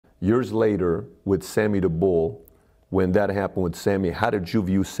Years later, with Sammy the Bull, when that happened with Sammy, how did you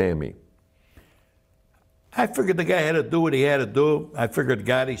view Sammy? I figured the guy had to do what he had to do. I figured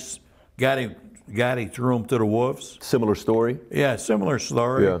Gotti threw him to the wolves. Similar story? Yeah, similar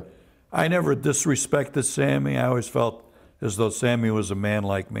story. Yeah. I never disrespected Sammy. I always felt as though Sammy was a man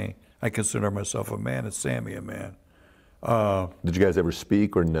like me. I consider myself a man, and Sammy a man. Did you guys ever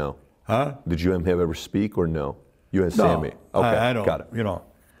speak or no? Huh? Did you and him ever speak or no? You and No, Sammy? Okay, I don't. got it. You know,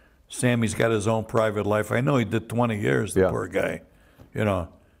 Sammy's got his own private life. I know he did 20 years, the poor guy. You know,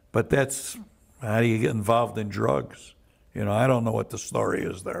 but that's how do you get involved in drugs? You know, I don't know what the story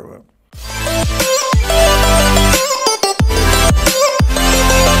is there. But.